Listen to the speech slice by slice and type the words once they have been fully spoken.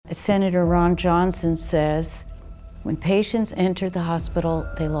Senator Ron Johnson says, when patients entered the hospital,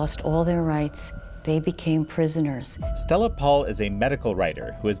 they lost all their rights. They became prisoners. Stella Paul is a medical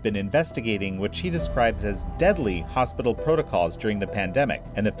writer who has been investigating what she describes as deadly hospital protocols during the pandemic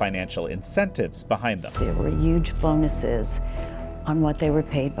and the financial incentives behind them. There were huge bonuses on what they were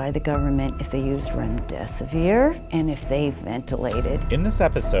paid by the government if they used remdesivir and if they ventilated. In this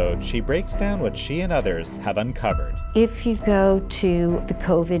episode, she breaks down what she and others have uncovered. If you go to the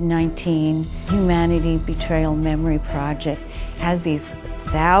COVID-19 Humanity Betrayal Memory Project, has these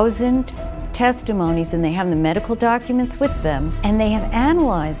 1,000 testimonies, and they have the medical documents with them, and they have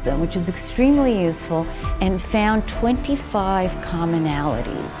analyzed them, which is extremely useful, and found 25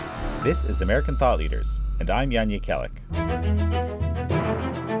 commonalities. This is American Thought Leaders, and I'm Jan Jekielek.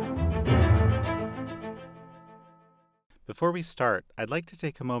 Before we start, I'd like to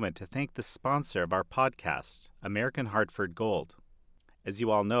take a moment to thank the sponsor of our podcast, American Hartford Gold. As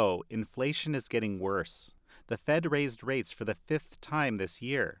you all know, inflation is getting worse. The Fed raised rates for the 5th time this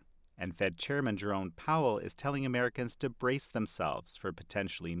year, and Fed Chairman Jerome Powell is telling Americans to brace themselves for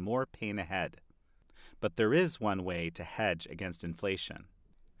potentially more pain ahead. But there is one way to hedge against inflation.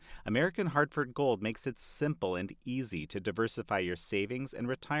 American Hartford Gold makes it simple and easy to diversify your savings and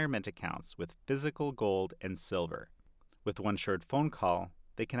retirement accounts with physical gold and silver. With one short phone call,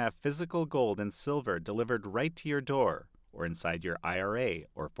 they can have physical gold and silver delivered right to your door or inside your IRA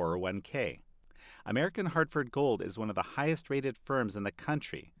or 401k. American Hartford Gold is one of the highest-rated firms in the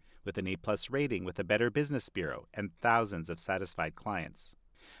country, with an A-plus rating with the Better Business Bureau and thousands of satisfied clients.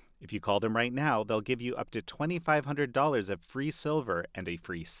 If you call them right now, they'll give you up to $2,500 of free silver and a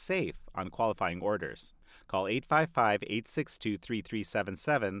free safe on qualifying orders. Call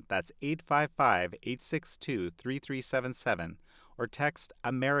 855-862-3377, that's 855-862-3377, or text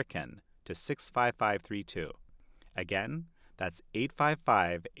AMERICAN to 65532. Again, that's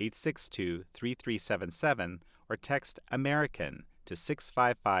 855-862-3377, or text AMERICAN to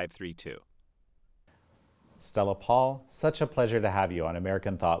 65532. Stella Paul, such a pleasure to have you on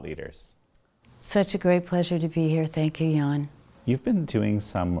American Thought Leaders. Such a great pleasure to be here. Thank you, Jan. You've been doing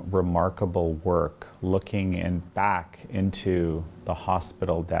some remarkable work looking back into the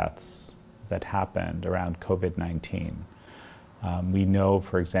hospital deaths that happened around COVID-19. We know,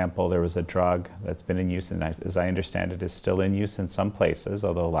 for example, there was a drug that's been in use, and as I understand it, is still in use in some places,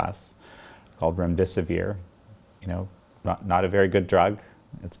 although less, called remdesivir. Not a very good drug.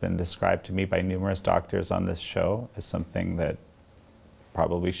 It's been described to me by numerous doctors on this show as something that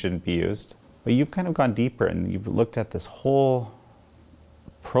probably shouldn't be used. But you've kind of gone deeper and you've looked at this whole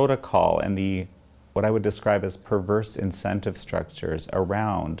protocol and what I would describe as perverse incentive structures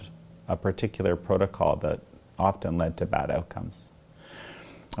around a particular protocol that often led to bad outcomes.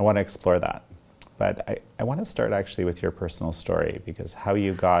 I want to explore that. But I want to start actually with your personal story, because how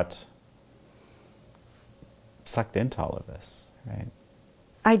you got sucked into all of this, right?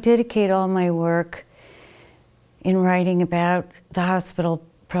 I dedicate all my work in writing about the hospital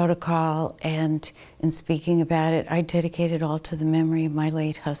protocol and in speaking about it. I dedicate it all to the memory of my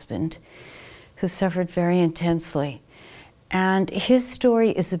late husband, who suffered very intensely. And his story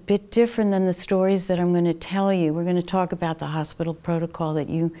is a bit different than the stories that I'm going to tell you. We're going to talk about the hospital protocol that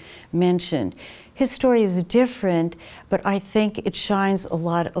you mentioned. His story is different, but I think it shines a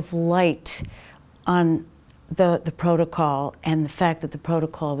lot of light on the protocol and the fact that the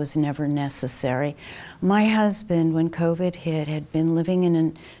protocol was never necessary. My husband, when COVID hit, had been living in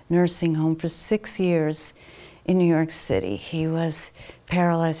a nursing home for 6 years in New York City. He was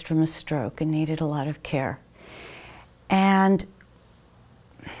paralyzed from a stroke and needed a lot of care. And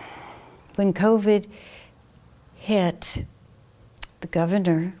when COVID hit, the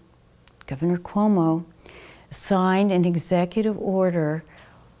Governor Cuomo, signed an executive order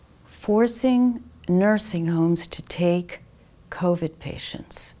forcing nursing homes to take COVID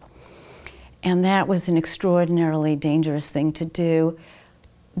patients. And that was an extraordinarily dangerous thing to do.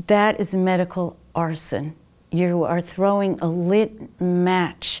 That is medical arson. You are throwing a lit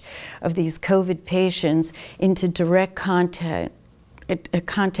match of these COVID patients into direct contact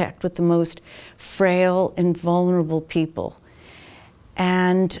with the most frail and vulnerable people.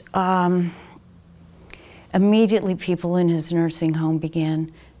 And immediately people in his nursing home began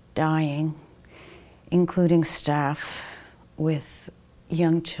dying, including staff with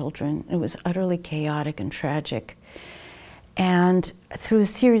young children. It was utterly chaotic and tragic. And through a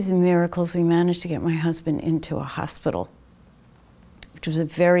series of miracles, we managed to get my husband into a hospital, which was a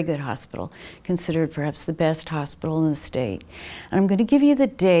very good hospital, considered perhaps the best hospital in the state. And I'm going to give you the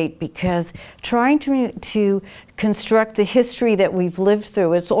date because trying to construct the history that we've lived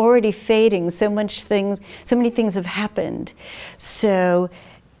through, it's already fading. So many things have happened. So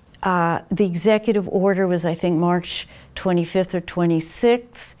The executive order was, I think, March 25th or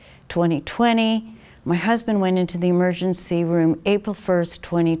 26th, 2020. My husband went into the emergency room April 1st,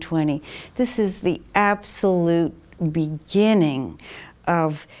 2020. This is the absolute beginning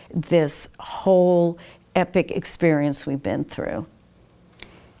of this whole epic experience we've been through.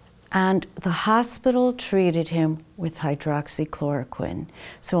 And the hospital treated him with hydroxychloroquine.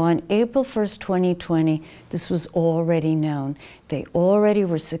 So on April 1st, 2020, this was already known. They already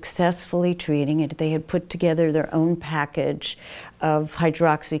were successfully treating it. They had put together their own package of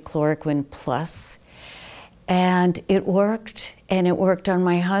hydroxychloroquine plus. And it worked on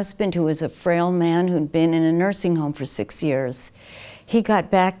my husband, who was a frail man who'd been in a nursing home for 6 years. He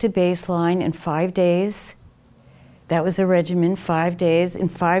got back to baseline in 5 days. That was a regimen, 5 days. In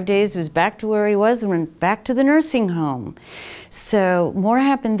 5 days, he was back to where he was and went back to the nursing home. So more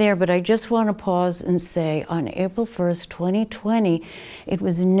happened there, but I just want to pause and say on April 1st, 2020, it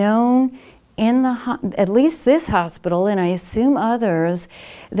was known in at least this hospital, and I assume others,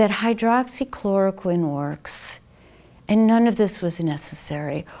 that hydroxychloroquine works. And none of this was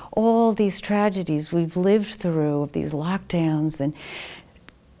necessary. All these tragedies we've lived through, these lockdowns and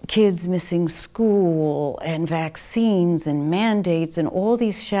kids missing school and vaccines and mandates and all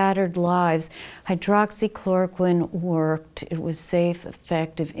these shattered lives, hydroxychloroquine worked. It was safe,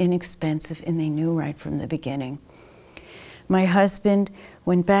 effective, inexpensive, and they knew right from the beginning. My husband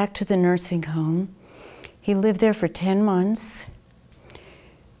went back to the nursing home. He lived there for 10 months.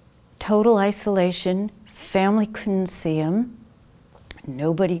 Total isolation. Family couldn't see him.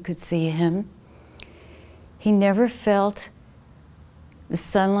 Nobody could see him. He never felt the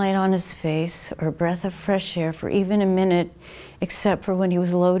sunlight on his face or a breath of fresh air for even a minute, except for when he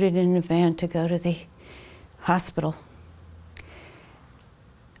was loaded in a van to go to the hospital.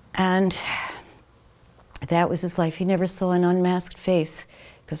 And that was his life. He never saw an unmasked face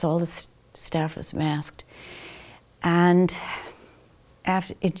because all the staff was masked. And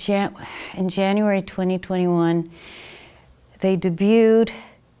in January 2021, they debuted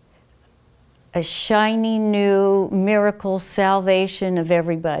a shiny new miracle salvation of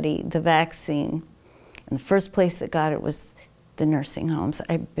everybody, the vaccine. And the first place that got it was the nursing homes.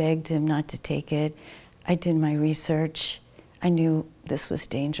 I begged him not to take it. I did my research. I knew this was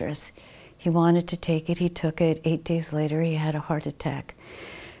dangerous. He wanted to take it, he took it. 8 days later, he had a heart attack.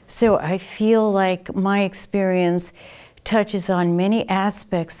 So I feel like my experience touches on many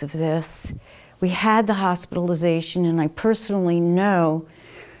aspects of this. We had the hospitalization, and I personally know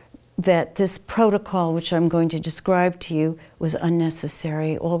that this protocol, which I'm going to describe to you, was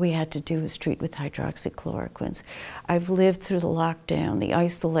unnecessary. All we had to do was treat with hydroxychloroquines. I've lived through the lockdown, the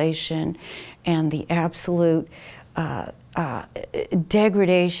isolation, and the absolute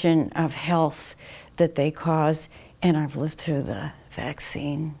degradation of health that they cause, and I've lived through the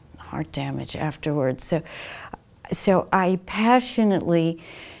vaccine, heart damage afterwards. So I passionately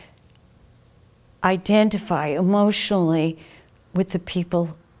identify emotionally with the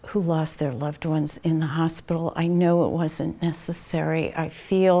people who lost their loved ones in the hospital. I know it wasn't necessary. I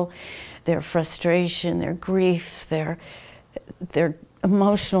feel their frustration, their grief, their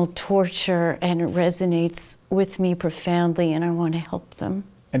emotional torture, and it resonates with me profoundly, and I want to help them.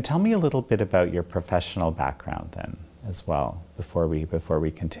 And tell me a little bit about your professional background then as well, before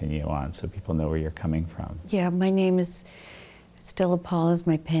we continue on, so people know where you're coming from. Yeah, my name is Stella, is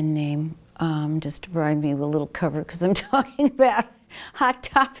my pen name, just to provide me with a little cover, because I'm talking about hot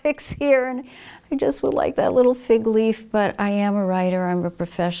topics here, and I just would like that little fig leaf. But I am a writer. I'm a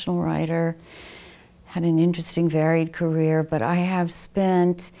professional writer. Had an interesting, varied career, but I have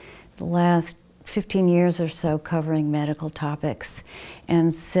spent the last 15 years or so covering medical topics.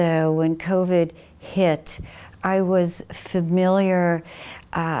 And so when COVID hit, I was familiar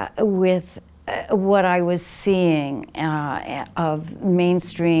with what I was seeing of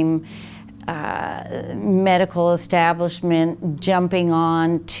mainstream medical establishment jumping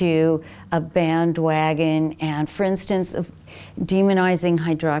on to a bandwagon, and for instance, of demonizing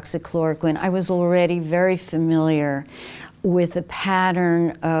hydroxychloroquine. I was already very familiar with the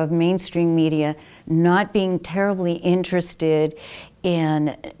pattern of mainstream media not being terribly interested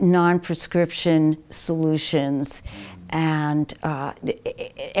in non-prescription solutions and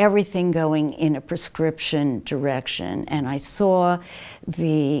everything going in a prescription direction. And I saw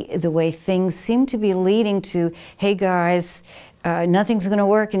the way things seemed to be leading to, hey guys, nothing's going to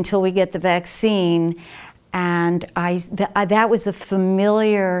work until we get the vaccine. And that was a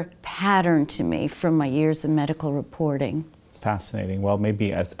familiar pattern to me from my years of medical reporting. Fascinating. Well,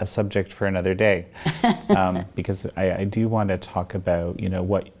 maybe a subject for another day, because I do want to talk about, you know,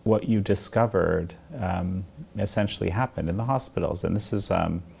 what you discovered essentially happened in the hospitals. And this is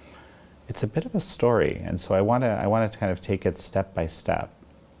it's a bit of a story, and so I want to kind of take it step by step.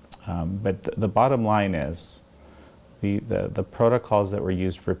 But the bottom line is the protocols that were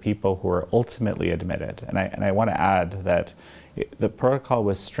used for people who were ultimately admitted, and I want to add that the protocol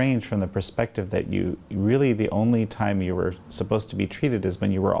was strange from the perspective that you really, the only time you were supposed to be treated is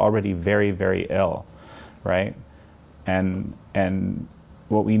when you were already very, very ill, right? And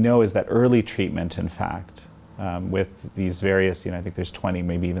what we know is that early treatment, in fact, with these various, I think there's 20,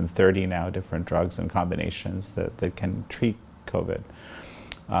 maybe even 30 now different drugs and combinations that can treat COVID.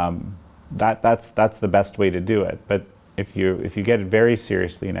 That's the best way to do it. But if you get it very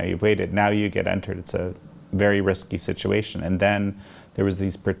seriously, now you've waited, now you get entered. It's a very risky situation. And then there was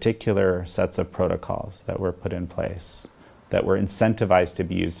these particular sets of protocols that were put in place that were incentivized to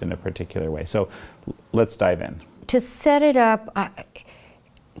be used in a particular way. So let's dive in. To set it up,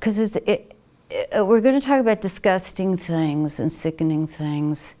 because we're going to talk about disgusting things and sickening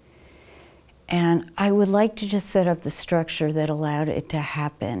things, and I would like to just set up the structure that allowed it to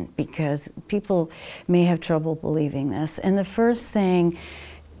happen, because people may have trouble believing this. And the first thing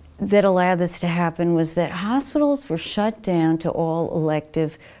that allowed this to happen was that hospitals were shut down to all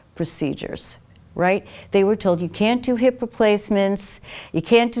elective procedures, right? They were told you can't do hip replacements, you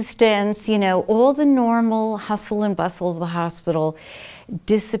can't do stents, all the normal hustle and bustle of the hospital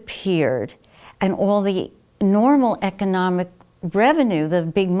disappeared, and all the normal economic revenue, the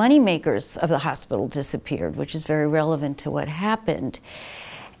big money makers of the hospital, disappeared, which is very relevant to what happened.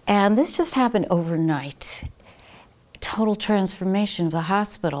 And this just happened overnight. Total transformation of the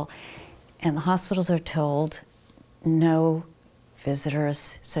hospital. And the hospitals are told no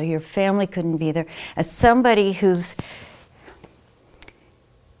visitors, so your family couldn't be there. As somebody whose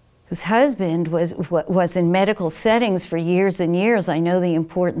husband was in medical settings for years and years, I know the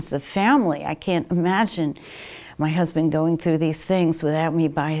importance of family. I can't imagine my husband going through these things without me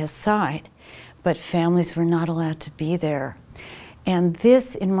by his side. But families were not allowed to be there. And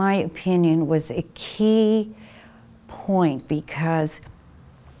this, in my opinion, was a key point, because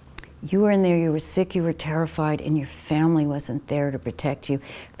you were in there, you were sick, you were terrified, and your family wasn't there to protect you.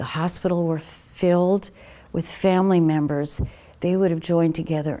 If the hospital were filled with family members, they would have joined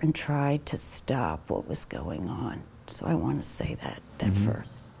together and tried to stop what was going on. So I want to say that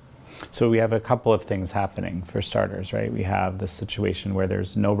first. So we have a couple of things happening, for starters, right? We have this situation where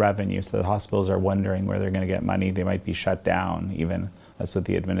there's no revenue, so the hospitals are wondering where they're going to get money. They might be shut down even. That's what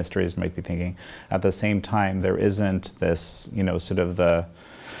the administrators might be thinking. At the same time, there isn't this, sort of the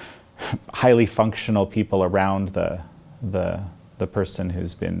highly functional people around the person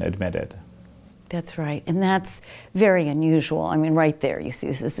who's been admitted. That's right, and that's very unusual. I mean, right there, you see,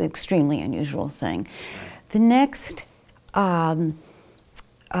 this is an extremely unusual thing. The next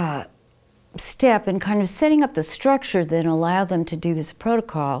step in kind of setting up the structure that allowed them to do this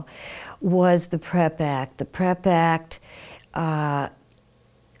protocol was the PrEP Act. The PrEP Act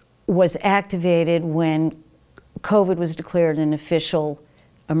was activated when COVID was declared an official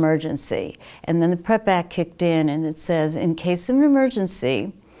emergency. And then the PrEP Act kicked in, and it says, in case of an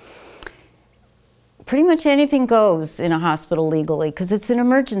emergency, pretty much anything goes in a hospital legally, because it's an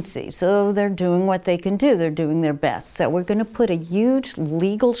emergency. So they're doing what they can do. They're doing their best. So we're going to put a huge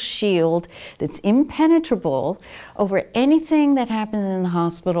legal shield that's impenetrable over anything that happens in the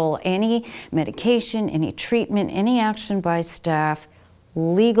hospital, any medication, any treatment, any action by staff,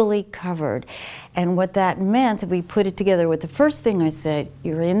 legally covered. And what that meant, we put it together with the first thing I said,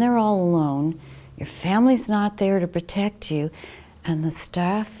 you're in there all alone, your family's not there to protect you, and the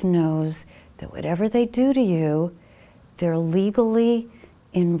staff knows that whatever they do to you, they're legally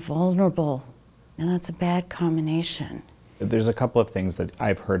invulnerable. And that's a bad combination. There's a couple of things that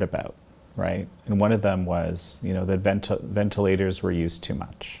I've heard about, right? And one of them was, that ventilators were used too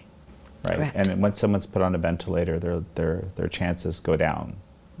much, right? Correct. And when someone's put on a ventilator, their chances go down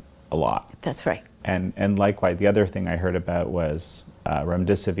a lot. That's right. And likewise, the other thing I heard about was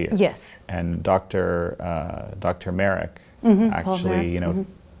remdesivir. Yes. And Dr. Merrick actually,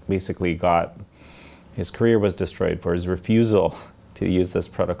 basically his career was destroyed for his refusal to use this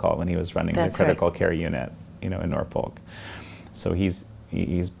protocol when he was running the critical care unit, in Norfolk. So he's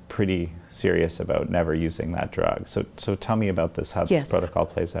pretty serious about never using that drug. So tell me about this, how this protocol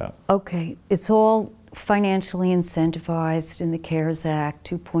plays out. Okay, it's all financially incentivized in the CARES Act,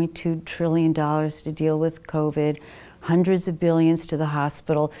 $2.2 trillion to deal with COVID, hundreds of billions to the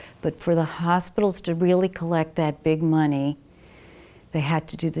hospital. But for the hospitals to really collect that big money, they had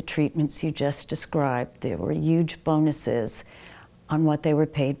to do the treatments you just described. There were huge bonuses on what they were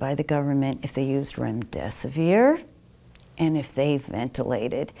paid by the government if they used remdesivir and if they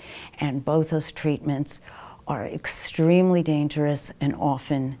ventilated. And both those treatments are extremely dangerous and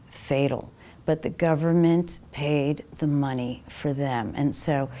often fatal. But the government paid the money for them. And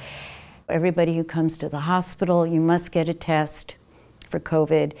so everybody who comes to the hospital, you must get a test for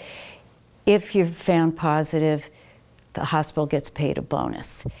COVID. If you're found positive, the hospital gets paid a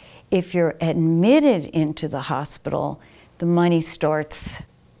bonus. If you're admitted into the hospital, the money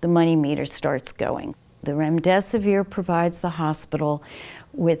meter starts going. The remdesivir provides the hospital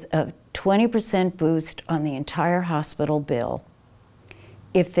with a 20% boost on the entire hospital bill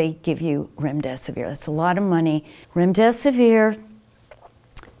if they give you remdesivir. That's a lot of money. Remdesivir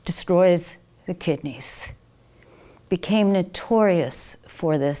destroys the kidneys. Became notorious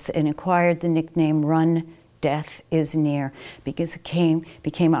for this and acquired the nickname Run, Death is Near, because it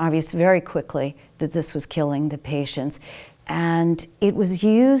became obvious very quickly that this was killing the patients. And it was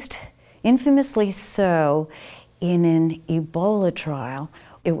used, infamously so, in an Ebola trial.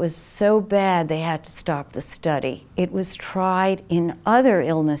 It was so bad they had to stop the study. It was tried in other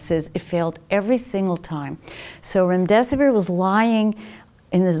illnesses. It failed every single time. So remdesivir was lying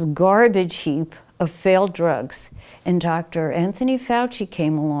in this garbage heap of failed drugs. And Dr. Anthony Fauci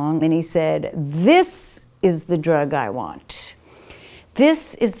came along and he said, "This is the drug I want.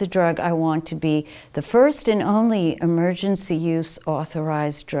 This is the drug I want to be the first and only emergency use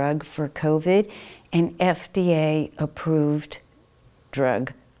authorized drug for COVID, an FDA approved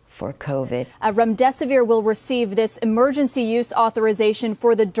drug for COVID." Remdesivir will receive this emergency use authorization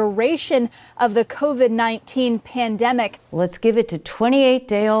for the duration of the COVID-19 pandemic. Let's give it to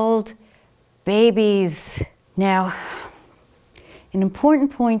 28-day-old babies. Now, an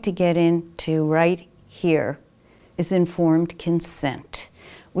important point to get into right here is informed consent,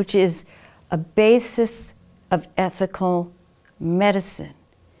 which is a basis of ethical medicine.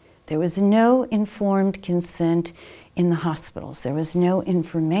 There was no informed consent in the hospitals. There was no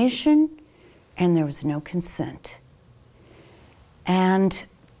information and there was no consent. And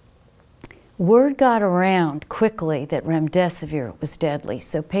word got around quickly that remdesivir was deadly.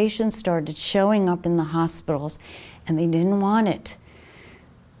 So patients started showing up in the hospitals and they didn't want it.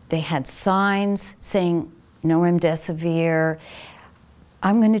 They had signs saying, "No remdesivir."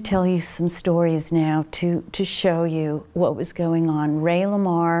 I'm going to tell you some stories now to show you what was going on. Ray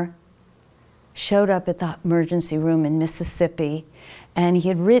Lamar showed up at the emergency room in Mississippi, and he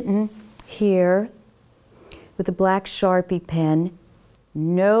had written here with a black Sharpie pen,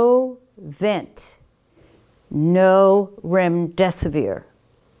 "No vent, no remdesivir."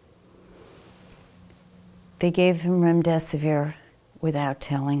 They gave him remdesivir without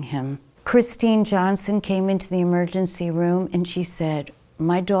telling him. Christine Johnson came into the emergency room and she said,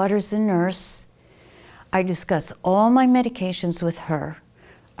 "My daughter's a nurse. I discuss all my medications with her.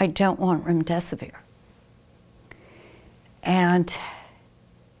 I don't want remdesivir." And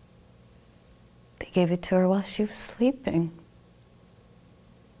they gave it to her while she was sleeping.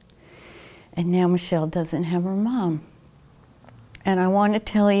 And now Michelle doesn't have her mom. And I want to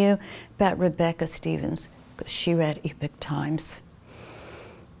tell you about Rebecca Stevens, because she read Epoch Times.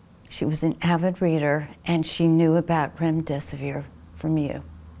 She was an avid reader, and she knew about remdesivir from you.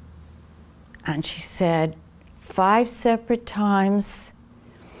 And she said 5 separate times,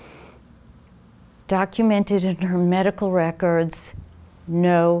 documented in her medical records,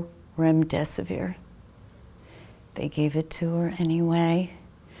 no remdesivir. They gave it to her anyway.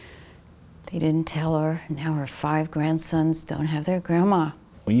 They didn't tell her. Now her 5 grandsons don't have their grandma.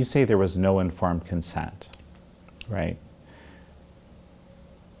 When you say there was no informed consent, right?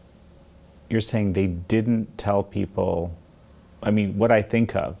 You're saying they didn't tell people, I mean, what I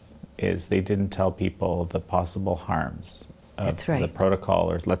think of is they didn't tell people the possible harms of That's right. the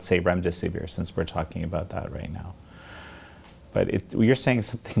protocol, or let's say remdesivir, since we're talking about that right now. But you're saying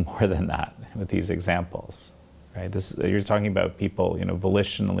something more than that with these examples, right? You're talking about people,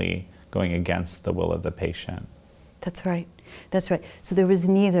 volitionally going against the will of the patient. That's right. That's right. So there was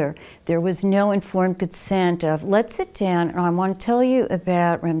neither. There was no informed consent of, let's sit down and I want to tell you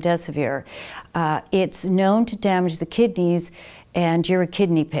about remdesivir. It's known to damage the kidneys and you're a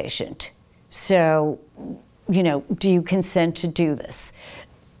kidney patient. So, do you consent to do this?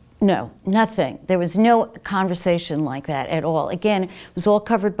 No, nothing. There was no conversation like that at all. Again, it was all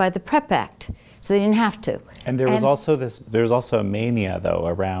covered by the PrEP Act, so they didn't have to. And there was also a mania though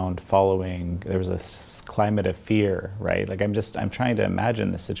around there was a climate of fear, right? Like I'm trying to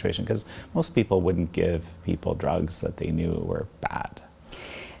imagine this situation, because most people wouldn't give people drugs that they knew were bad,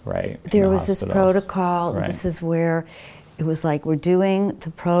 right? There was this protocol. Right. This is where it was like, we're doing the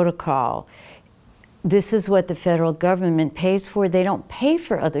protocol. This is what the federal government pays for. They don't pay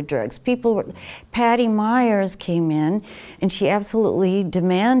for other drugs. Patty Myers came in and she absolutely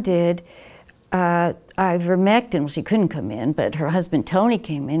demanded ivermectin. Well, she couldn't come in, but her husband Tony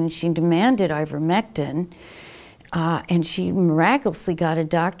came in and she demanded ivermectin. And she miraculously got a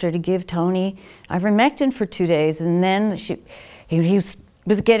doctor to give Tony ivermectin for 2 days, and then he was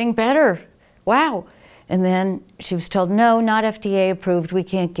getting better. Wow. And then she was told, no, not FDA approved, we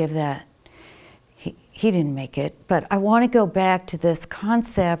can't give that. He didn't make it. But I want to go back to this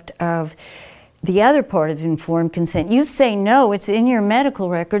concept of the other part of informed consent. You say no, it's in your medical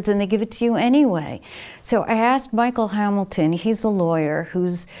records, and they give it to you anyway. So I asked Michael Hamilton, he's a lawyer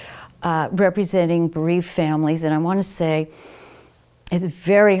who's representing bereaved families, and I want to say it's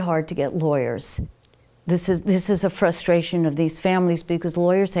very hard to get lawyers. This is a frustration of these families because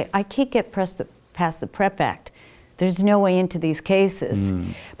lawyers say, I can't get past the PrEP Act. There's no way into these cases.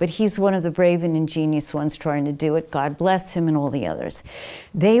 But he's one of the brave and ingenious ones trying to do it. God bless him and all the others.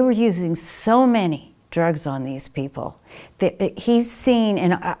 They were using so many drugs on these people. He's seen,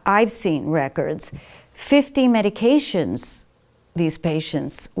 and I've seen records, 50 medications these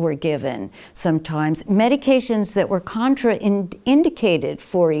patients were given sometimes, medications that were contraindicated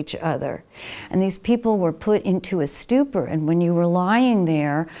for each other. And these people were put into a stupor, and when you were lying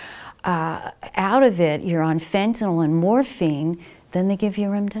there, out of it, you're on fentanyl and morphine, then they give you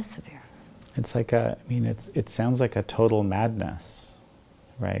remdesivir. It's like it sounds like a total madness,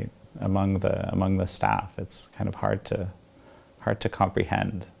 right? Among the staff. It's kind of hard to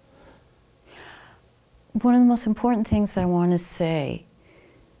comprehend. One of the most important things that I want to say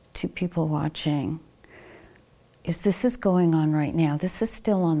to people watching is this is going on right now. This is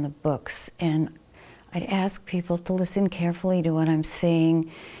still on the books, and I'd ask people to listen carefully to what I'm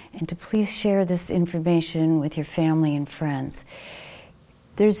saying and to please share this information with your family and friends.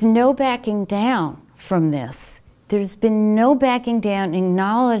 There's no backing down from this. There's been no backing down,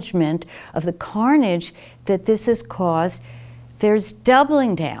 acknowledgement of the carnage that this has caused. There's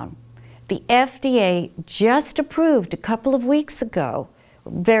doubling down. The FDA just approved a couple of weeks ago,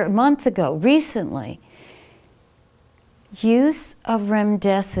 a month ago, recently, use of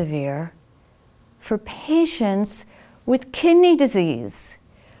remdesivir for patients with kidney disease,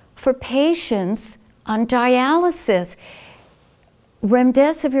 for patients on dialysis.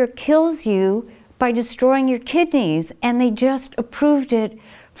 Remdesivir kills you by destroying your kidneys, and they just approved it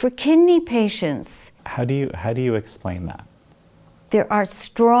for kidney patients. How do you explain that? There are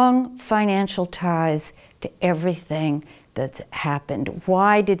strong financial ties to everything that's happened.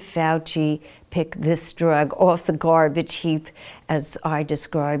 Why did Fauci pick this drug off the garbage heap, as I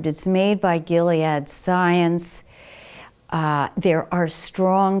described? It's made by Gilead Science. There are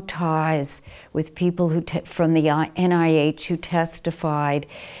strong ties with people from the NIH who testified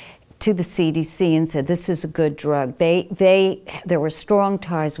to the CDC and said this is a good drug. There were strong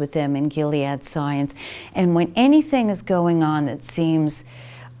ties with them in Gilead Science. And when anything is going on that seems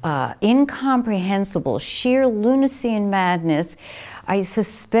incomprehensible, sheer lunacy and madness, I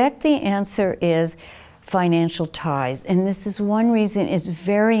suspect the answer is financial ties. And this is one reason it's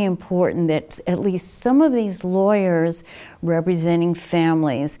very important that at least some of these lawyers representing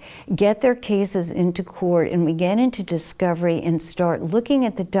families get their cases into court, and we get into discovery and start looking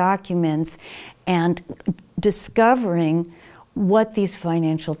at the documents and discovering what these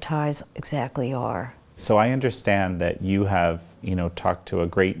financial ties exactly are. So I understand that you have, talked to a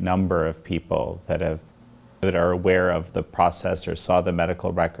great number of people that are aware of the process or saw the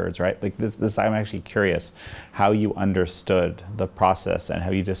medical records, right? Like this, I'm actually curious how you understood the process and how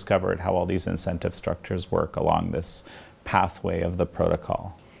you discovered how all these incentive structures work along this pathway of the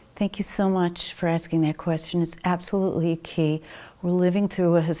protocol. Thank you so much for asking that question. It's absolutely key. We're living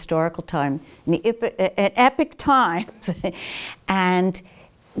through a historical time, an epic time, and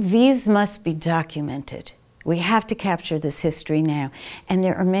these must be documented. We have to capture this history now. And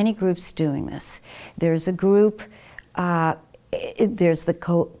there are many groups doing this. There's a group, there's the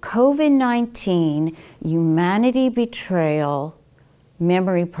COVID-19 Humanity Betrayal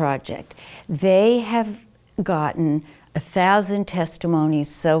Memory Project. They have gotten 1,000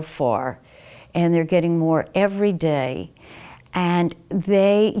 testimonies so far, and they're getting more every day. And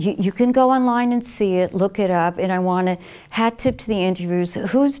you can go online and see it, look it up, and I want to hat tip to the interviews.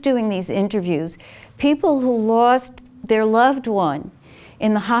 Who's doing these interviews? People who lost their loved one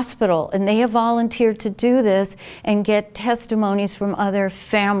in the hospital, and they have volunteered to do this and get testimonies from other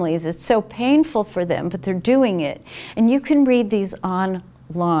families. It's so painful for them, but they're doing it. And you can read these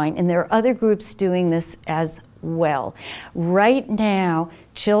online, and there are other groups doing this as well. Right now,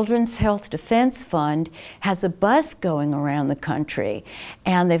 Children's Health Defense Fund has a bus going around the country,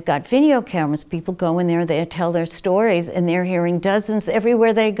 and they've got video cameras. People go in there, they tell their stories, and they're hearing dozens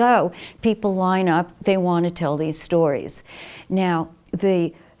everywhere they go. People line up, they want to tell these stories. Now,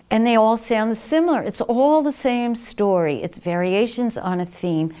 the And they all sound similar. It's all the same story. It's variations on a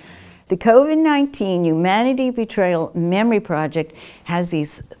theme. The COVID-19 Humanity Betrayal Memory Project has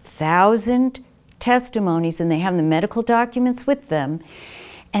these 1,000 testimonies, and they have the medical documents with them.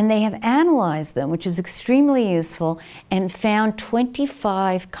 And they have analyzed them, which is extremely useful, and found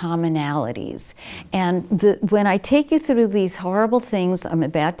 25 commonalities. And when I take you through these horrible things I'm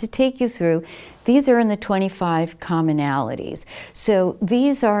about to take you through, these are in the 25 commonalities. So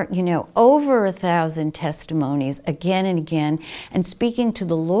these are, over 1,000 testimonies again and again. And speaking to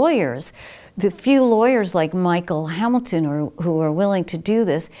the lawyers, the few lawyers like Michael Hamilton who are willing to do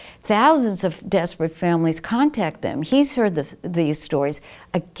this, thousands of desperate families contact them. He's heard these stories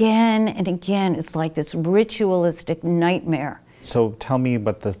again and again. It's like this ritualistic nightmare. So tell me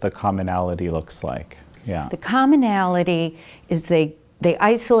what the commonality looks like. Yeah. The commonality is they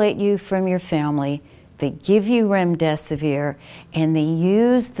isolate you from your family, they give you remdesivir, and they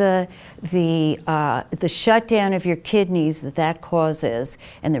use the shutdown of your kidneys that causes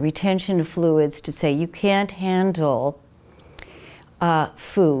and the retention of fluids to say you can't handle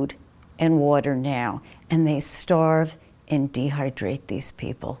food and water now. And they starve and dehydrate these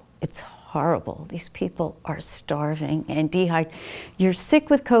people. It's horrible. These people are starving and dehydrated. You're sick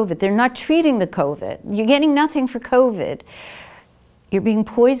with COVID. They're not treating the COVID. You're getting nothing for COVID. You're being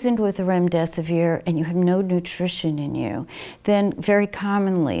poisoned with a remdesivir and you have no nutrition in you. Then very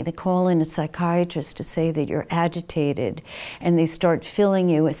commonly they call in a psychiatrist to say that you're agitated, and they start filling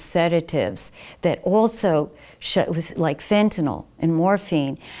you with sedatives that also with like fentanyl and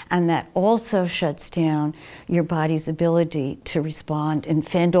morphine, and that also shuts down your body's ability to respond and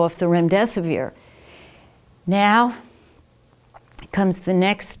fend off the remdesivir. Now comes the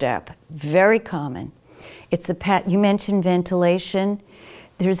next step, very common. You mentioned ventilation.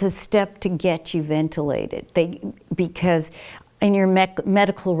 There's a step to get you ventilated. Because in your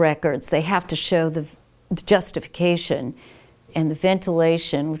medical records, they have to show the justification. And the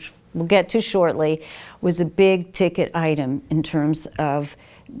ventilation, which we'll get to shortly, was a big ticket item in terms of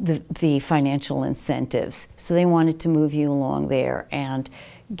the financial incentives. So they wanted to move you along there. And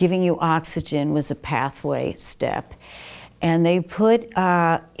giving you oxygen was a pathway step. And they put,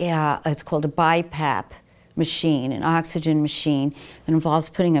 it's called a BiPAP machine, an oxygen machine that involves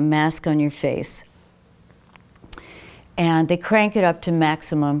putting a mask on your face. And they crank it up to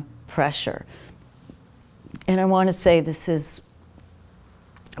maximum pressure. And I want to say this is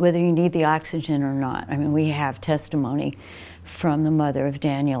whether you need the oxygen or not. I mean, we have testimony from the mother of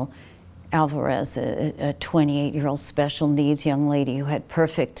Daniel Alvarez, a 28-year-old special needs young lady who had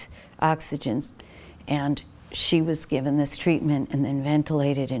perfect oxygen, and she was given this treatment and then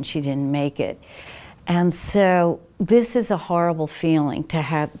ventilated, and she didn't make it. And so this is a horrible feeling to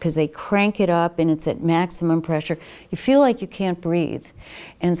have, because they crank it up and it's at maximum pressure. You feel like you can't breathe.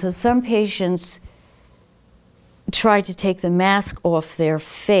 And so some patients try to take the mask off their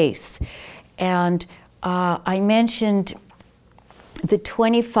face. And I mentioned the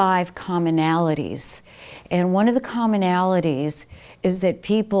 25 commonalities. And one of the commonalities is that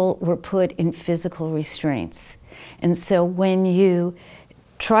people were put in physical restraints. And so when you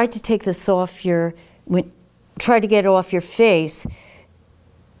try to take this off try to get it off your face,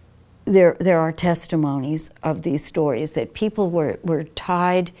 there are testimonies of these stories that people were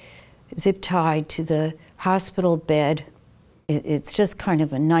zip-tied to the hospital bed. It's just kind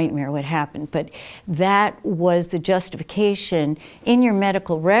of a nightmare what happened, but that was the justification in your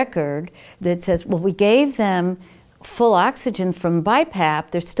medical record that says, well, we gave them full oxygen from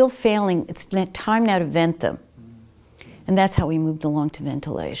BiPAP, they're still failing, it's time now to vent them. And that's how we moved along to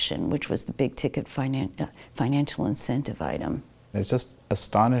ventilation, which was the big ticket financial incentive item. It's just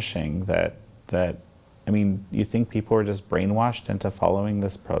astonishing that I mean, you think people are just brainwashed into following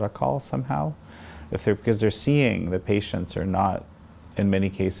this protocol somehow? Because they're seeing the patients are not, in many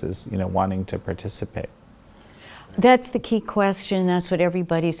cases, wanting to participate. That's the key question. That's what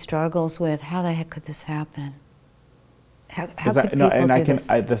everybody struggles with. How the heck could this happen? How could people do this?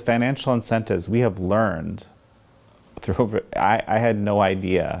 The financial incentives, we have learned I had no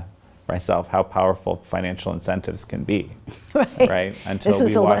idea myself how powerful financial incentives can be, right? Until this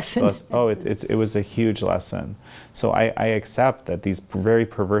was we watched it was a huge lesson. So I accept that these very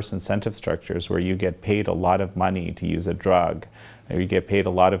perverse incentive structures where you get paid a lot of money to use a drug, or you get paid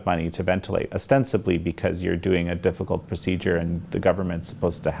a lot of money to ventilate, ostensibly because you're doing a difficult procedure and the government's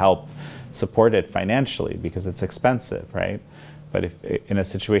supposed to help support it financially because it's expensive, right? But if in a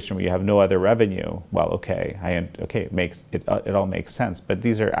situation where you have no other revenue, well, it all makes sense. But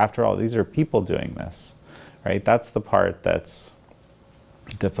these are people doing this, right? That's the part that's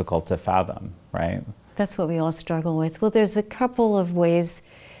difficult to fathom, right? That's what we all struggle with. Well, there's a couple of ways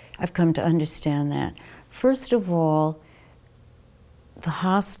I've come to understand that. First of all, the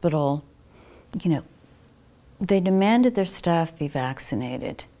hospital, they demanded their staff be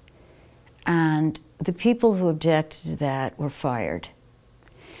vaccinated. And the people who objected to that were fired.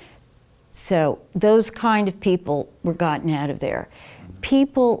 So those kind of people were gotten out of there.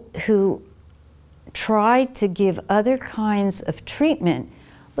 People who tried to give other kinds of treatment,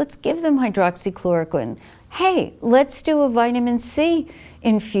 let's give them hydroxychloroquine. Hey, let's do a vitamin C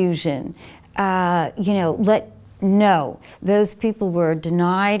infusion. No, those people were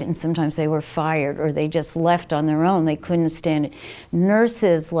denied, and sometimes they were fired, or they just left on their own. They couldn't stand it.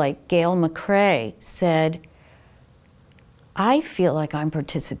 Nurses like Gail McRae said, I feel like I'm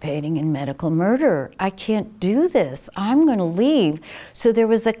participating in medical murder. I can't do this. I'm going to leave. So there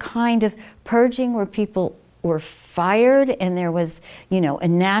was a kind of purging where people were fired, and there was, a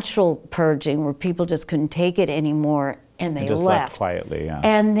natural purging where people just couldn't take it anymore, and they just left quietly. Yeah.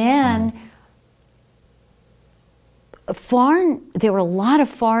 And then there were a lot of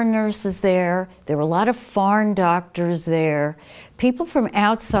foreign nurses there. There were a lot of foreign doctors there. People from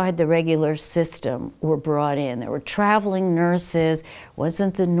outside the regular system were brought in. There were traveling nurses.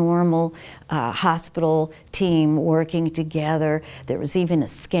 Wasn't the normal hospital team working together. There was even a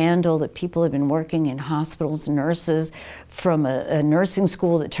scandal that people had been working in hospitals, nurses from a nursing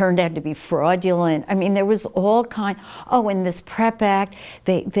school that turned out to be fraudulent. I mean, there was all kind. Oh, in this PrEP Act,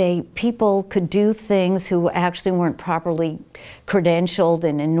 people could do things who actually weren't properly credentialed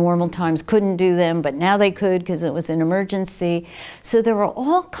and in normal times couldn't do them, but now they could because it was an emergency. So there were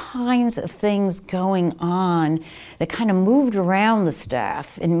all kinds of things going on that kind of moved around the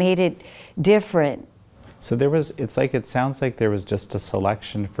staff and made it different. So it sounds like there was just a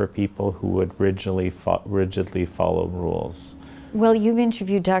selection for people who would rigidly follow rules. Well, you've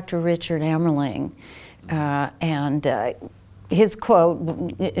interviewed Dr. Richard Ammerling, and his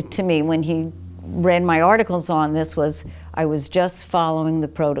quote to me when he read my articles on this was, I was just following the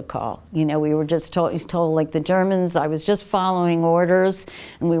protocol. We were just told like the Germans, I was just following orders,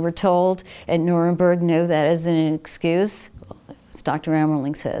 and we were told at Nuremberg, no, that isn't an excuse. As Dr.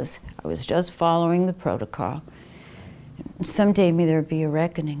 Ammerling says, I was just following the protocol. Someday may there be a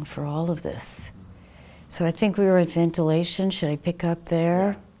reckoning for all of this. So I think we were at ventilation. Should I pick up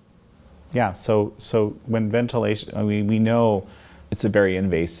there? Yeah, so when ventilation, we know it's a very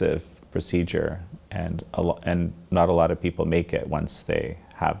invasive procedure, and not a lot of people make it once they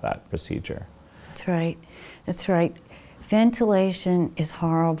have that procedure. That's right. Ventilation is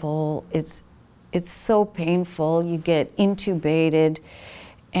horrible. It's so painful. You get intubated,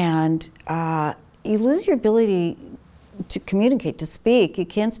 and you lose your ability to communicate, to speak. You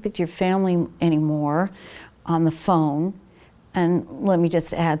can't speak to your family anymore on the phone. And let me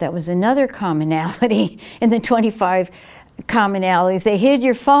just add, that was another commonality in the 25 commonalities. They hid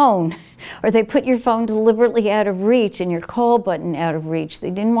your phone, or they put your phone deliberately out of reach and your call button out of reach.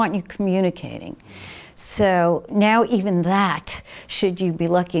 They didn't want you communicating. So now even that, should you be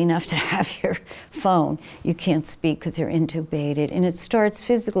lucky enough to have your phone, you can't speak because you're intubated, and it starts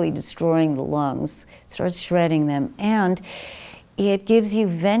physically destroying the lungs. It starts shredding them, and it gives you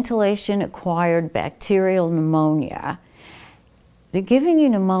ventilation-acquired bacterial pneumonia. They're giving you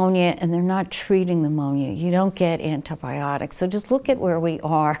pneumonia and they're not treating pneumonia. You don't get antibiotics. So just look at where we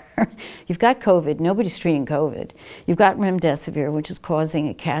are. You've got COVID. Nobody's treating COVID. You've got remdesivir, which is causing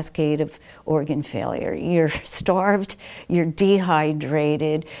a cascade of organ failure. You're starved. You're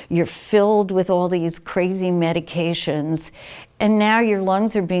dehydrated. You're filled with all these crazy medications. And now your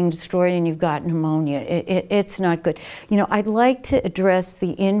lungs are being destroyed and you've got pneumonia. It's not good. I'd like to address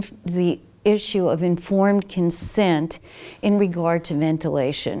the issue of informed consent in regard to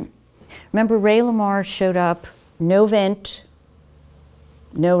ventilation. Remember, Ray Lamar showed up, no vent,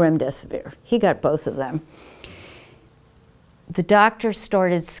 no remdesivir. He got both of them. The doctor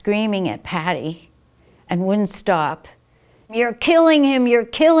started screaming at Patty and wouldn't stop. You're killing him, you're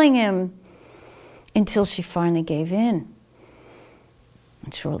killing him, until she finally gave in.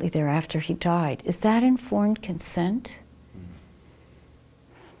 And shortly thereafter, he died. Is that informed consent?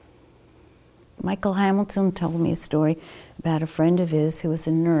 Michael Hamilton told me a story about a friend of his who was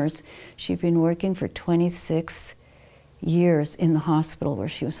a nurse. She'd been working for 26 years in the hospital where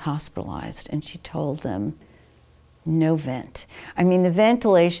she was hospitalized, and she told them, no vent. I mean, the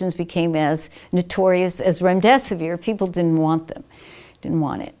ventilations became as notorious as remdesivir. People didn't want them, didn't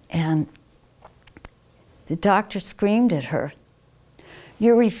want it. And the doctor screamed at her,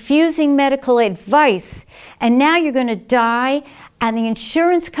 you're refusing medical advice, and now you're going to die, and the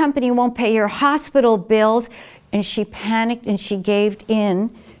insurance company won't pay your hospital bills. And she panicked and she gave in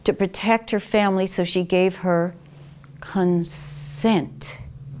to protect her family, so she gave her consent.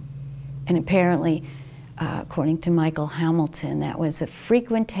 And apparently, according to Michael Hamilton, that was a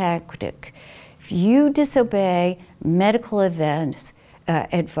frequent tactic. If you disobey medical advice,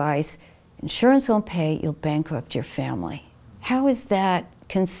 insurance won't pay, you'll bankrupt your family. How is that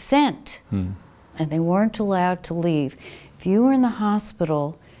consent? And they weren't allowed to leave. If you were in the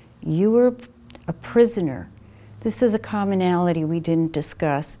hospital, you were a prisoner. This is a commonality we didn't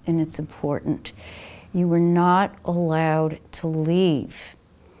discuss, and it's important. You were not allowed to leave.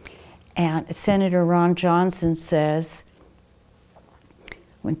 And Senator Ron Johnson says,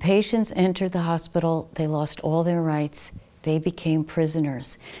 when patients entered the hospital, they lost all their rights. They became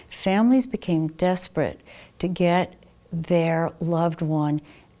prisoners. Families became desperate to get their loved one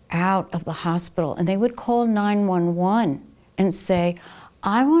out of the hospital, and they would call 911 and say,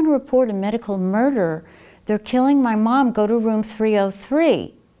 I want to report a medical murder. They're killing my mom. Go to room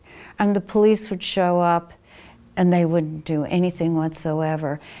 303. And the police would show up, and they wouldn't do anything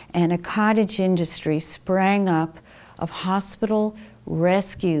whatsoever. And a cottage industry sprang up of hospital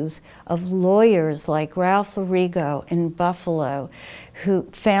rescues, of lawyers like Ralph Larigo in Buffalo, who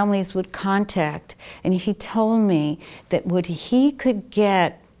families would contact. And he told me that when he could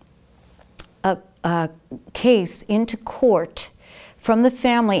get a case into court from the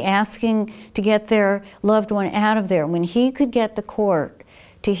family asking to get their loved one out of there, when he could get the court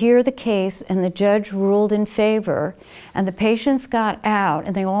to hear the case and the judge ruled in favor and the patients got out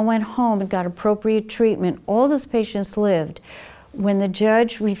and they all went home and got appropriate treatment, all those patients lived. When the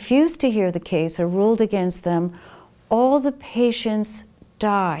judge refused to hear the case or ruled against them, all the patients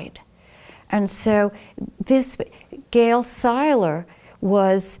died. And so this Gail Seiler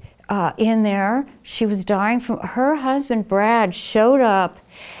was in there. She was dying from, her husband Brad showed up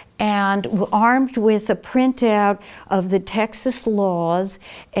and armed with a printout of the Texas laws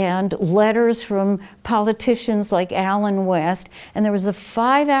and letters from politicians like Allen West, and there was a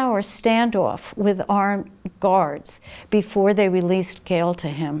 5-hour standoff with armed guards before they released Gail to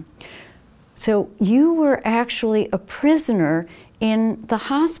him. So you were actually a prisoner in the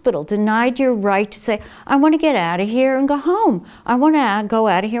hospital, denied your right to say, I want to get out of here and go home. I want to go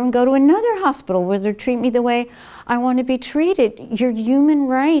out of here and go to another hospital where they treat me the way I want to be treated. Your human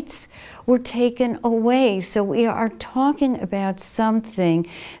rights were taken away. So we are talking about something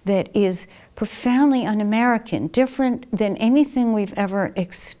that is profoundly un-American, different than anything we've ever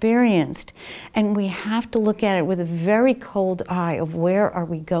experienced. And we have to look at it with a very cold eye of where are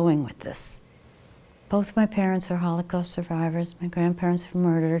we going with this. Both my parents are Holocaust survivors. My grandparents were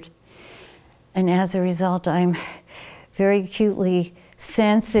murdered. And as a result, I'm very acutely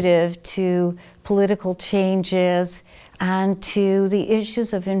sensitive to political changes and to the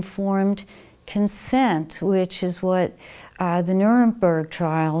issues of informed consent, which is what the Nuremberg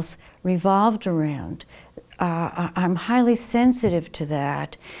trials revolved around. I'm highly sensitive to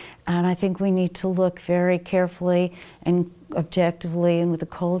that, and I think we need to look very carefully and objectively and with a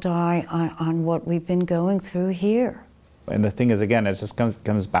cold eye on what we've been going through here. And the thing is, again, it just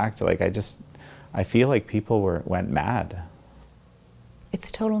comes back to, like, I feel like people went mad.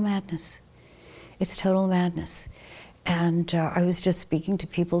 It's total madness. It's total madness. And I was just speaking to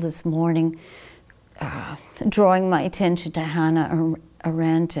people this morning, drawing my attention to Hannah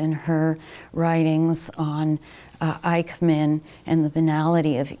Arendt and her writings on Eichmann and the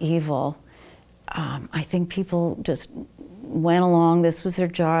banality of evil. I think people just went along, this was their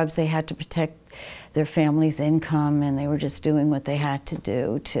jobs, they had to protect their family's income, and they were just doing what they had to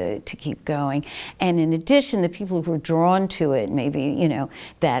do to keep going. And in addition, the people who were drawn to it, maybe, you know,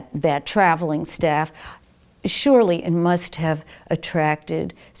 that traveling staff, surely it must have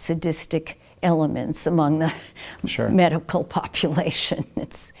attracted sadistic elements among the Sure. medical population.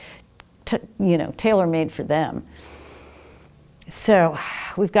 It's, you know, tailor-made for them. So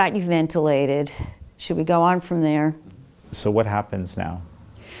we've got you ventilated. Should we go on from there? So what happens now?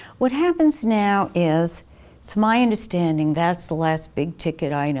 What happens now is, it's my understanding that's the last big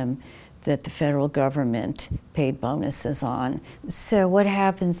ticket item that the federal government paid bonuses on. So what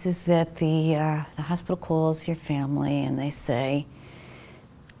happens is that the hospital calls your family and they say,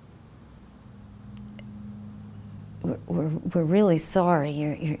 we're really sorry,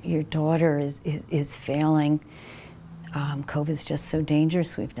 your daughter is failing. COVID's just so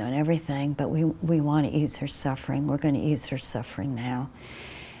dangerous, we've done everything, but we want to ease her suffering. We're going to ease her suffering now.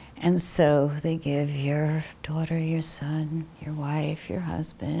 And so they give your daughter, your son, your wife, your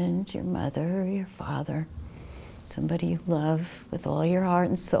husband, your mother, your father, somebody you love with all your heart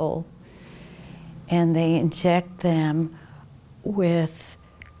and soul, and they inject them with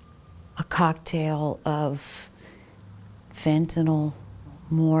a cocktail of fentanyl,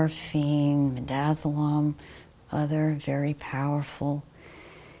 morphine, midazolam, other very powerful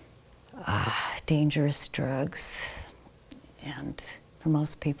dangerous drugs. And for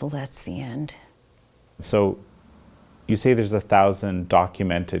most people, that's the end. So you say there's 1,000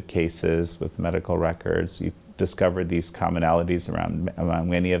 documented cases with medical records. You've discovered these commonalities among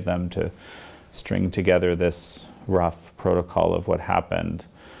many of them to string together this rough protocol of what happened.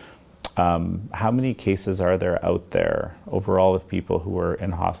 How many cases are there out there overall of people who were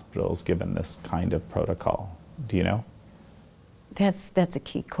in hospitals given this kind of protocol? Do you know? That's a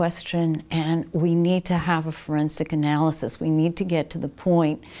key question, and we need to have a forensic analysis. We need to get to the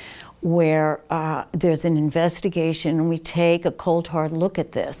point where there's an investigation and we take a cold hard look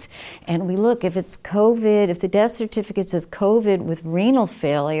at this. And we look, if it's COVID, if the death certificate says COVID with renal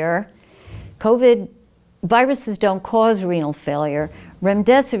failure, COVID viruses don't cause renal failure.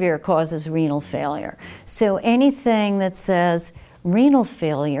 Remdesivir causes renal failure. So anything that says renal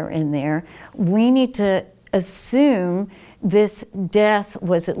failure in there, we need to assume this death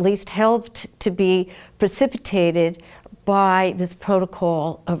was at least helped to be precipitated by this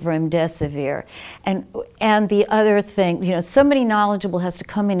protocol of remdesivir. And the other thing, somebody knowledgeable has to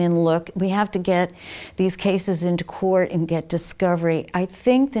come in and look. We have to get these cases into court and get discovery. I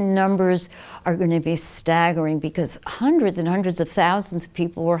think the numbers are going to be staggering because hundreds and hundreds of thousands of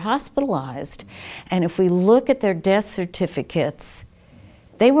people were hospitalized. And if we look at their death certificates,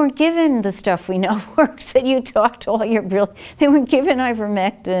 they weren't given the stuff we know works that you talked all your They weren't given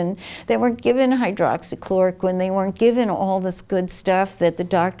ivermectin. They weren't given hydroxychloroquine. They weren't given all this good stuff that the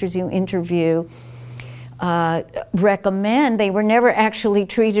doctors you interview recommend. They were never actually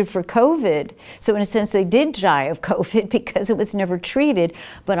treated for COVID. So in a sense, they did die of COVID because it was never treated.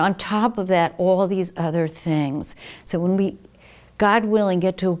 But on top of that, all these other things. So when we, God willing,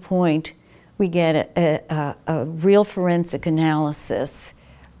 get to a point, we get a real forensic analysis,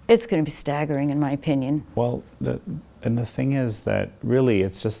 it's going to be staggering, in my opinion. Well, the thing is that really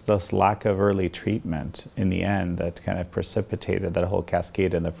it's just this lack of early treatment in the end that kind of precipitated that whole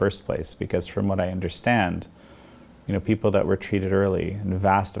cascade in the first place. Because from what I understand, people that were treated early, in the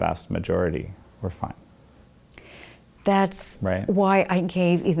vast majority, were fine. That's right. Why I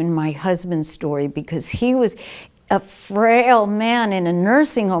gave even my husband's story, because he was a frail man in a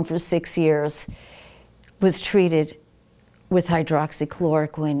nursing home for 6 years, was treated with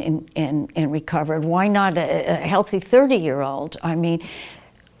hydroxychloroquine and recovered. Why not a healthy 30-year-old? I mean,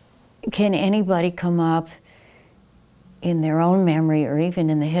 can anybody come up in their own memory or even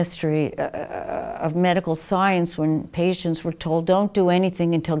in the history of medical science when patients were told, don't do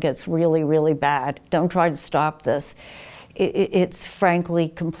anything until it gets really, really bad. Don't try to stop this. It's frankly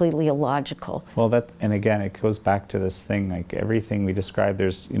completely illogical. Well, and again, it goes back to this thing, like everything we described,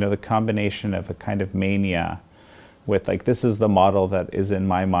 there's, the combination of a kind of mania with this is the model that is in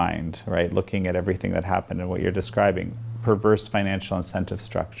my mind, right? Looking at everything that happened and what you're describing, perverse financial incentive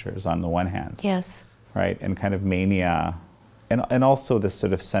structures on the one hand. Yes. Right, and kind of mania, and also this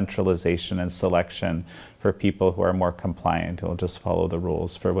sort of centralization and selection for people who are more compliant, who will just follow the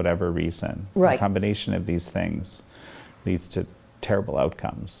rules for whatever reason. Right. The combination of these things leads to terrible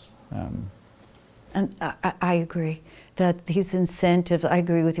outcomes. And I agree that these incentives, I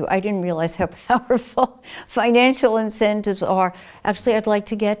agree with you. I didn't realize how powerful financial incentives are. Actually, I'd like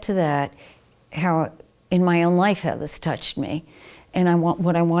to get to that, how in my own life how this touched me. And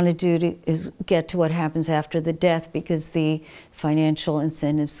what I want to do is get to what happens after the death, because the financial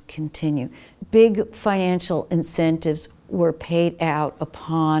incentives continue. Big financial incentives were paid out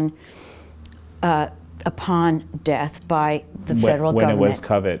upon death by the federal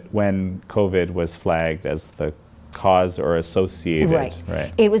government. When COVID was flagged as the cause or associated.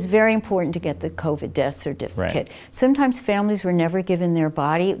 Right. It was very important to get the COVID death certificate. Right. Sometimes families were never given their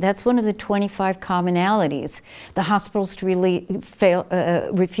body. That's one of the 25 commonalities. The hospitals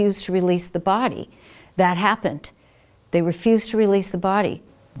refused to release the body. That happened. They refused to release the body.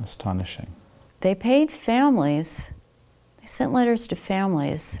 Astonishing. They paid families, they sent letters to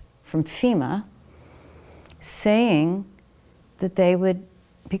families from FEMA saying that they would,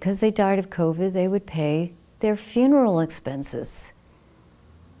 because they died of COVID, they would pay their funeral expenses.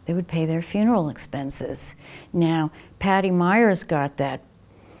 They would pay their funeral expenses. Now, Patty Myers got that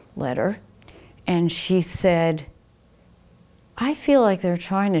letter, and she said, I feel like they're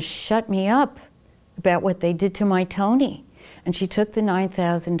trying to shut me up about what they did to my Tony. And she took the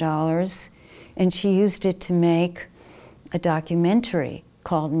 $9,000 and she used it to make a documentary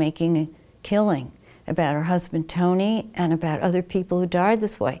called Making a Killing, about her husband Tony and about other people who died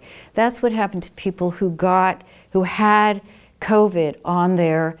this way. That's what happened to people who had COVID on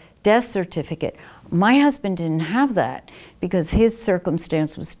their death certificate. My husband didn't have that because his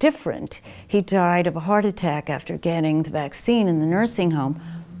circumstance was different. He died of a heart attack after getting the vaccine in the nursing home.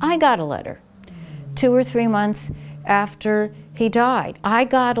 I got a letter 2 or 3 months after he died. I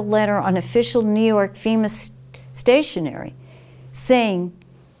got a letter on official New York FEMA stationery saying,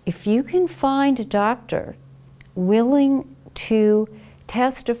 if you can find a doctor willing to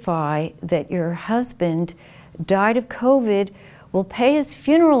testify that your husband died of COVID, we'll pay his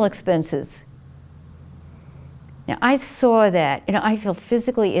funeral expenses. Now, I saw that, and I felt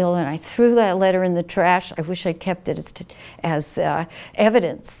physically ill, and I threw that letter in the trash. I wish I'd kept it as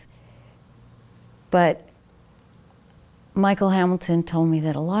evidence. But Michael Hamilton told me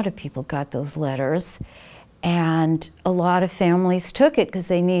that a lot of people got those letters, and a lot of families took it because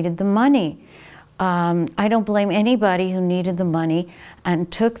they needed the money. I don't blame anybody who needed the money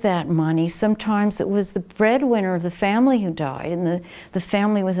and took that money. Sometimes it was the breadwinner of the family who died, and the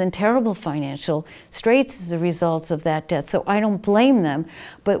family was in terrible financial straits as a result of that death. So I don't blame them.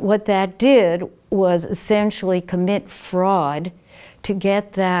 But what that did was essentially commit fraud to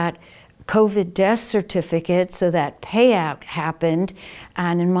get that COVID death certificate, so that payout happened,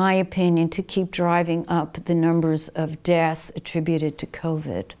 and in my opinion, to keep driving up the numbers of deaths attributed to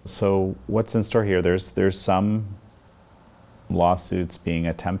COVID. So what's in store here? There's some lawsuits being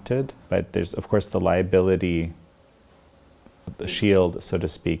attempted, but there's of course the liability, the shield, so to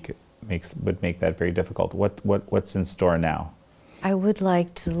speak, would make that very difficult. What's in store now? I would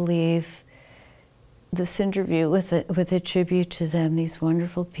like to leave this interview with a tribute to them, these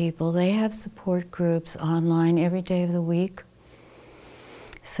wonderful people. They have support groups online every day of the week,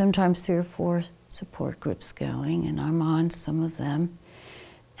 sometimes 3 or 4 support groups going, and I'm on some of them.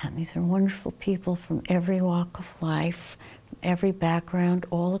 And these are wonderful people from every walk of life, from every background,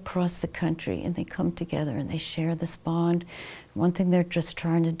 all across the country, and they come together and they share this bond. One thing they're just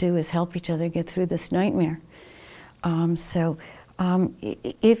trying to do is help each other get through this nightmare.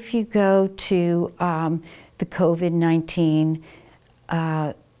 If you go to the COVID-19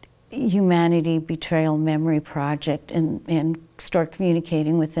 Humanity Betrayal Memory Project and start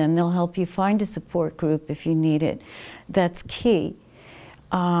communicating with them, they'll help you find a support group if you need it. That's key.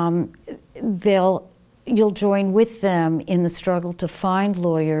 You'll join with them in the struggle to find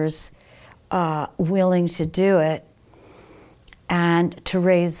lawyers willing to do it, and to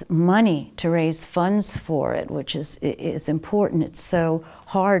raise money, to raise funds for it, which is important. It's so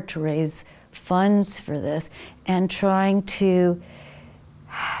hard to raise funds for this, and trying to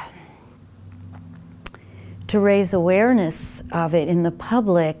raise awareness of it in the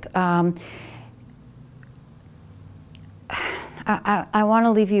public. I want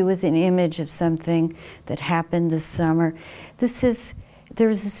to leave you with an image of something that happened this summer.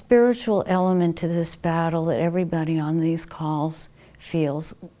 There's a spiritual element to this battle that everybody on these calls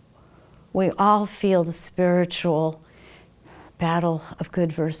feels. We all feel the spiritual battle of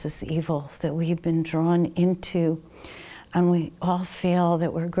good versus evil that we've been drawn into, and we all feel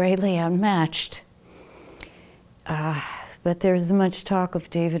that we're greatly outmatched. But there's much talk of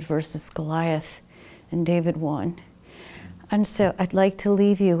David versus Goliath, and David won. And so I'd like to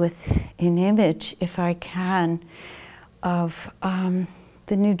leave you with an image, if I can, of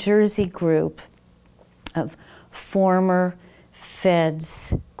the New Jersey group of former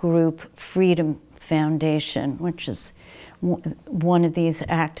Feds group Freedom Foundation, which is one of these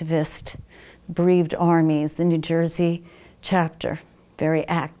activist bereaved armies, the New Jersey chapter, very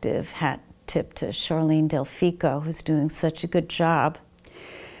active, hat tip to Charlene Delfico, who's doing such a good job.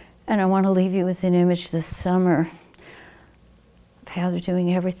 And I want to leave you with an image this summer of how they're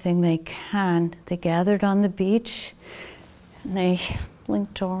doing everything they can. They gathered on the beach, and they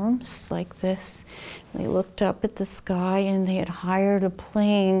linked arms like this. They looked up at the sky, and they had hired a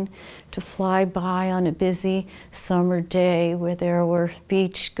plane to fly by on a busy summer day where there were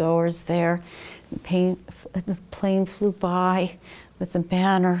beach goers there. The plane flew by with a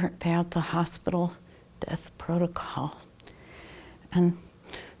banner about the hospital death protocol. And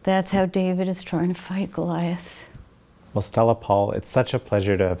that's how David is trying to fight Goliath. Well, Stella Paul, it's such a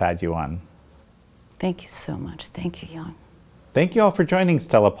pleasure to have had you on. Thank you so much. Thank you, Jan. Thank you all for joining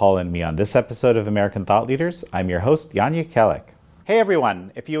Stella Paul and me on this episode of American Thought Leaders. I'm your host, Jan Jekielek. Hey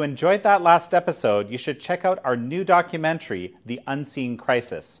everyone, if you enjoyed that last episode, you should check out our new documentary, The Unseen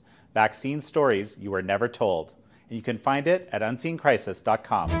Crisis, Vaccine Stories You Were Never Told. And you can find it at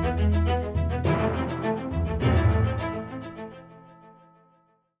unseencrisis.com.